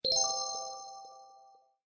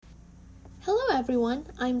everyone,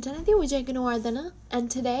 I'm Dhanati Wijayanardana, and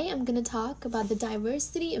today I'm going to talk about the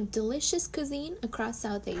diversity of delicious cuisine across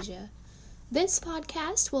South Asia. This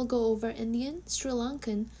podcast will go over Indian, Sri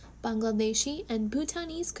Lankan, Bangladeshi, and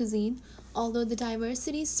Bhutanese cuisine, although the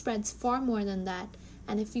diversity spreads far more than that,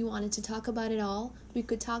 and if we wanted to talk about it all, we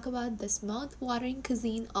could talk about this mouth-watering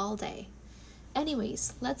cuisine all day.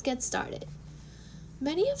 Anyways, let's get started.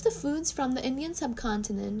 Many of the foods from the Indian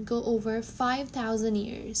subcontinent go over 5,000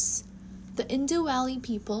 years. The Indus Valley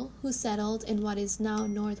people who settled in what is now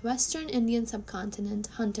northwestern Indian subcontinent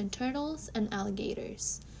hunted turtles and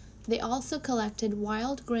alligators. They also collected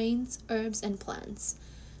wild grains, herbs, and plants.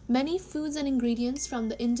 Many foods and ingredients from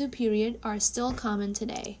the Indo period are still common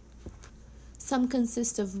today. Some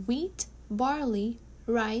consist of wheat, barley,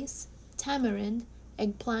 rice, tamarind,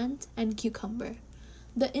 eggplant, and cucumber.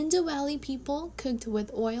 The Indus Valley people cooked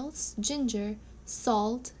with oils, ginger,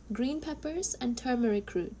 salt, green peppers, and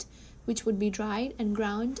turmeric root, which would be dried and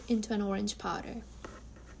ground into an orange powder.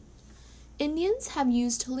 Indians have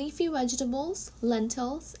used leafy vegetables,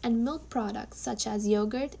 lentils, and milk products such as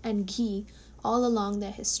yogurt and ghee all along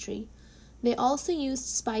their history. They also used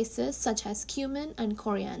spices such as cumin and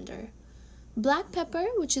coriander. Black pepper,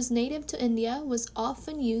 which is native to India, was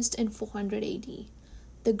often used in 400 AD.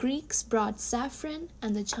 The Greeks brought saffron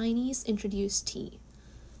and the Chinese introduced tea.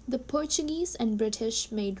 The Portuguese and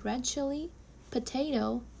British made red chili,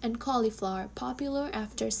 potato, and cauliflower popular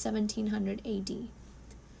after 1700 AD.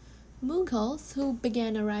 Mughals, who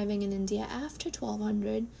began arriving in India after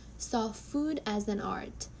 1200, saw food as an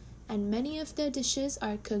art, and many of their dishes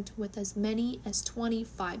are cooked with as many as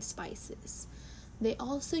 25 spices. They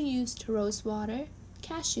also used rose water,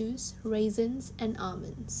 cashews, raisins, and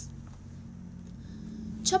almonds.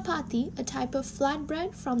 Chapati, a type of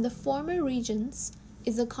flatbread from the former regions,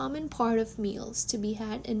 is a common part of meals to be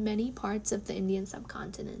had in many parts of the Indian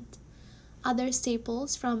subcontinent. Other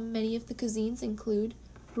staples from many of the cuisines include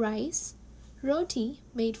rice, roti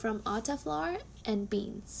made from atta flour, and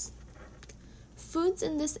beans. Foods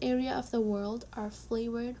in this area of the world are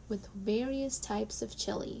flavored with various types of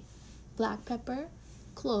chili, black pepper,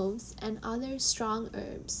 cloves, and other strong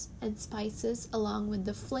herbs and spices along with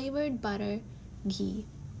the flavored butter, ghee.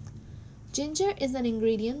 Ginger is an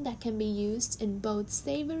ingredient that can be used in both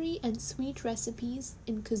savory and sweet recipes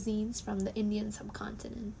in cuisines from the Indian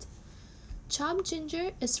subcontinent. Chopped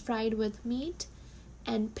ginger is fried with meat,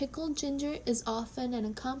 and pickled ginger is often an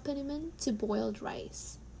accompaniment to boiled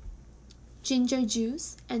rice. Ginger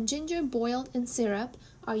juice and ginger boiled in syrup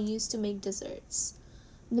are used to make desserts.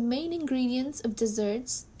 The main ingredients of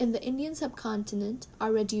desserts in the Indian subcontinent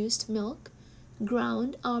are reduced milk,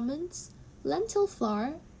 ground almonds, lentil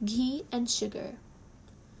flour, ghee, and sugar.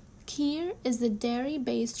 Kheer is the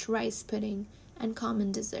dairy-based rice pudding and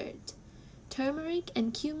common dessert. Turmeric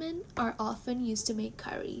and cumin are often used to make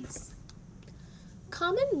curries.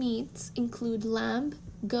 Common meats include lamb,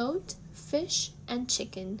 goat, fish, and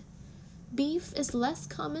chicken. Beef is less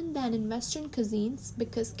common than in Western cuisines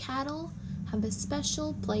because cattle have a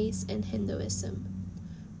special place in Hinduism.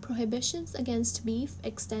 Prohibitions against beef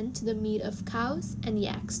extend to the meat of cows and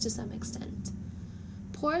yaks to some extent.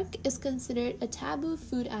 Pork is considered a taboo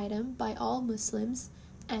food item by all Muslims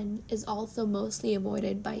and is also mostly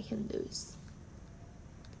avoided by Hindus.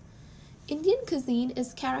 Indian cuisine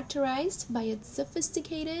is characterized by its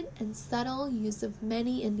sophisticated and subtle use of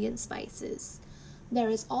many Indian spices. There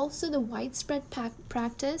is also the widespread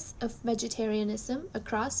practice of vegetarianism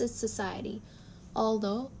across its society,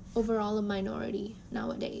 although overall a minority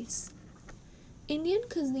nowadays. Indian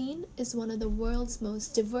cuisine is one of the world's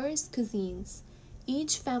most diverse cuisines.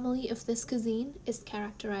 Each family of this cuisine is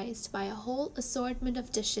characterized by a whole assortment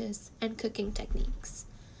of dishes and cooking techniques.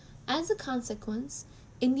 As a consequence,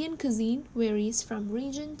 Indian cuisine varies from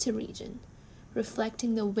region to region,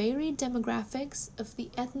 reflecting the varied demographics of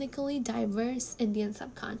the ethnically diverse Indian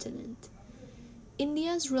subcontinent.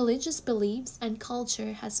 India's religious beliefs and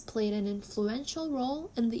culture has played an influential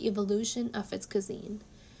role in the evolution of its cuisine.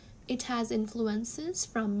 It has influences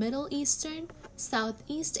from Middle Eastern,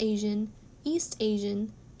 Southeast Asian, East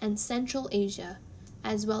Asian, and Central Asia,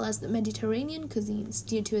 as well as the Mediterranean cuisines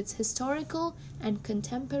due to its historical and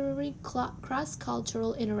contemporary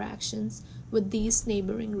cross-cultural interactions with these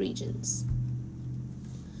neighboring regions.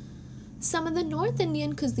 Some of the North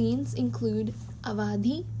Indian cuisines include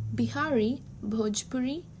Awadhi, Bihari,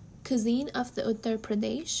 Bhojpuri, cuisine of the Uttar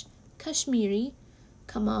Pradesh, Kashmiri,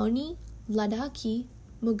 Kumaoni, Ladakhi,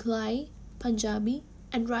 Mughlai, Punjabi,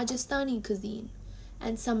 and Rajasthani cuisine.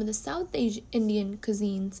 And some of the South Indian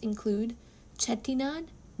cuisines include Chettinad,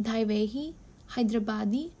 Dhaivehi,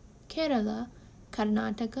 Hyderabadi, Kerala,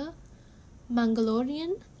 Karnataka,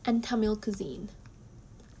 Mangalorean, and Tamil cuisine.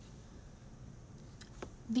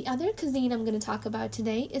 The other cuisine I'm going to talk about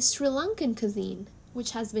today is Sri Lankan cuisine,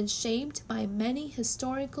 which has been shaped by many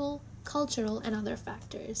historical, cultural, and other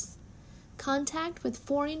factors. Contact with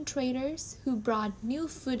foreign traders who brought new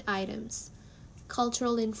food items,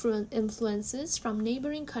 cultural influences from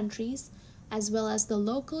neighboring countries, as well as the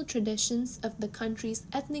local traditions of the country's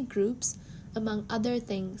ethnic groups, among other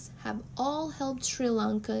things, have all helped Sri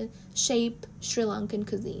Lanka shape Sri Lankan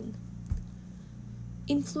cuisine.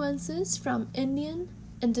 Influences from Indian,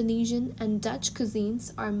 Indonesian, and Dutch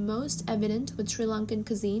cuisines are most evident with Sri Lankan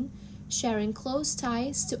cuisine, sharing close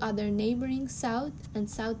ties to other neighboring South and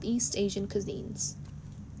Southeast Asian cuisines.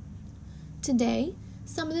 Today,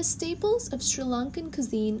 some of the staples of Sri Lankan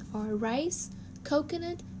cuisine are rice,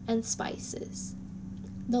 coconut, and spices.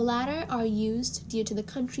 The latter are used due to the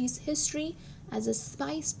country's history as a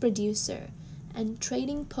spice producer and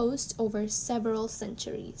trading post over several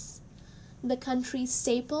centuries. The country's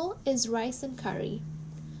staple is rice and curry.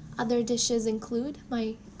 Other dishes include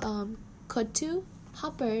kottu,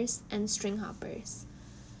 hoppers, and string hoppers.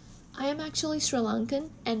 I am actually Sri Lankan,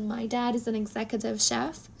 and my dad is an executive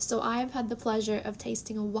chef, so I have had the pleasure of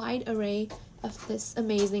tasting a wide array of this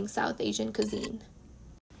amazing South Asian cuisine.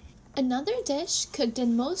 Another dish cooked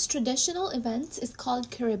in most traditional events is called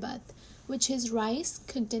kiribat, which is rice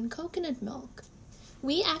cooked in coconut milk.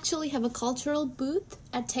 We actually have a cultural booth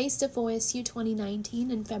at Taste of OSU 2019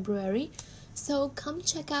 in February, so come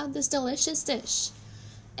check out this delicious dish.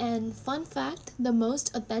 And fun fact, the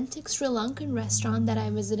most authentic Sri Lankan restaurant that I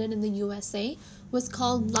visited in the USA was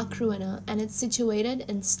called La Cruina, and it's situated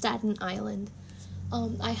in Staten Island.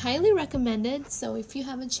 I highly recommend it, so if you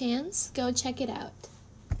have a chance, go check it out.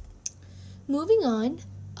 Moving on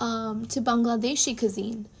to Bangladeshi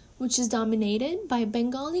cuisine, which is dominated by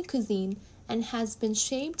Bengali cuisine and has been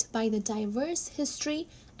shaped by the diverse history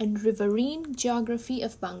and riverine geography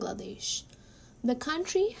of Bangladesh. The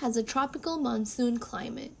country has a tropical monsoon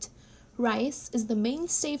climate. Rice is the main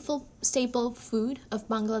staple food of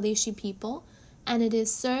Bangladeshi people, and it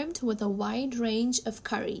is served with a wide range of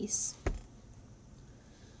curries.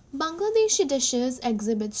 Bangladeshi dishes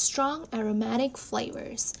exhibit strong aromatic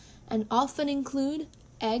flavors and often include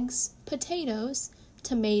eggs, potatoes,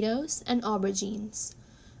 tomatoes, and aubergines.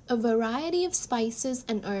 A variety of spices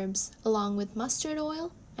and herbs, along with mustard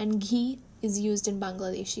oil and ghee, is used in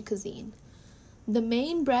Bangladeshi cuisine. The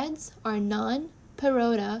main breads are naan,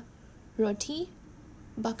 parota, roti,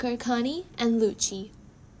 bakar khani, and luchi.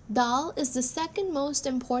 Dal is the second most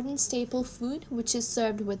important staple food, which is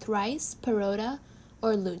served with rice, parota,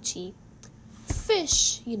 or luchi.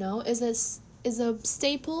 Fish, is a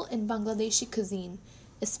staple in Bangladeshi cuisine,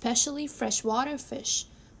 especially freshwater fish,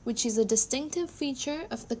 which is a distinctive feature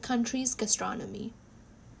of the country's gastronomy.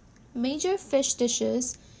 Major fish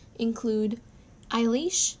dishes include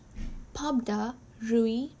Ilish, Pabda,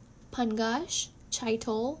 Rui, Pangash,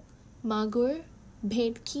 Chaitol, Magur,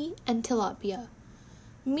 Bhetki, and Tilapia.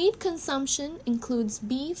 Meat consumption includes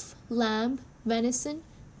beef, lamb, venison,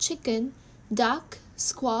 chicken, duck,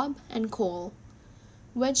 squab, and coal.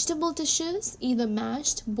 Vegetable dishes, either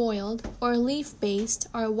mashed, boiled, or leaf-based,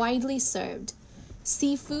 are widely served.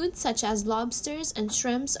 Seafood such as lobsters and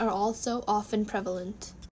shrimps are also often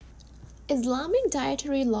prevalent. Islamic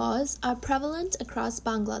dietary laws are prevalent across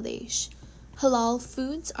Bangladesh. Halal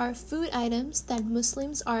foods are food items that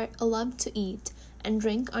Muslims are allowed to eat and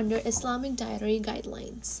drink under Islamic dietary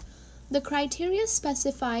guidelines. The criteria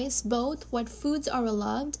specifies both what foods are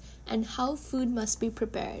allowed and how food must be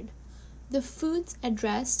prepared. The foods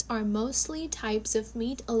addressed are mostly types of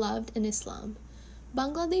meat allowed in Islam.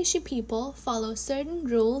 Bangladeshi people follow certain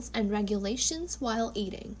rules and regulations while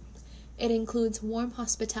eating. It includes warm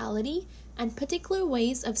hospitality and particular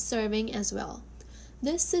ways of serving as well.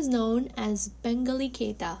 This is known as Bengali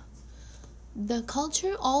Keta. The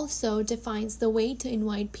culture also defines the way to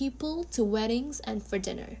invite people to weddings and for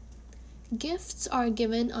dinner. Gifts are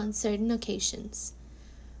given on certain occasions.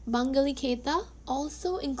 Bengali Keta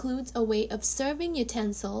also includes a way of serving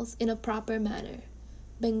utensils in a proper manner.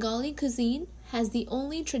 Bengali cuisine has the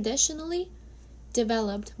only traditionally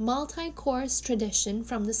developed multi-course tradition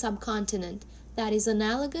from the subcontinent that is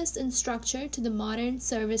analogous in structure to the modern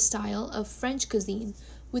service style of French cuisine,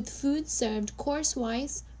 with food served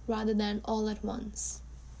course-wise rather than all at once.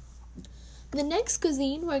 The next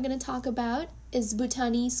cuisine we're going to talk about is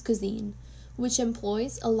Bhutanese cuisine, which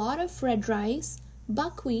employs a lot of red rice,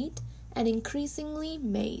 buckwheat, and increasingly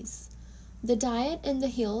maize. The diet in the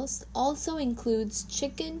hills also includes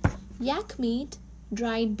chicken, yak meat,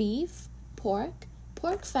 dried beef, pork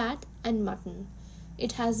fat, and mutton.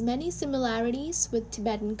 It has many similarities with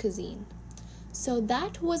Tibetan cuisine. So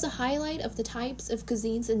that was a highlight of the types of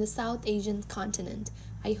cuisines in the South Asian continent.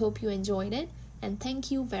 I hope you enjoyed it, and thank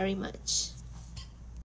you very much.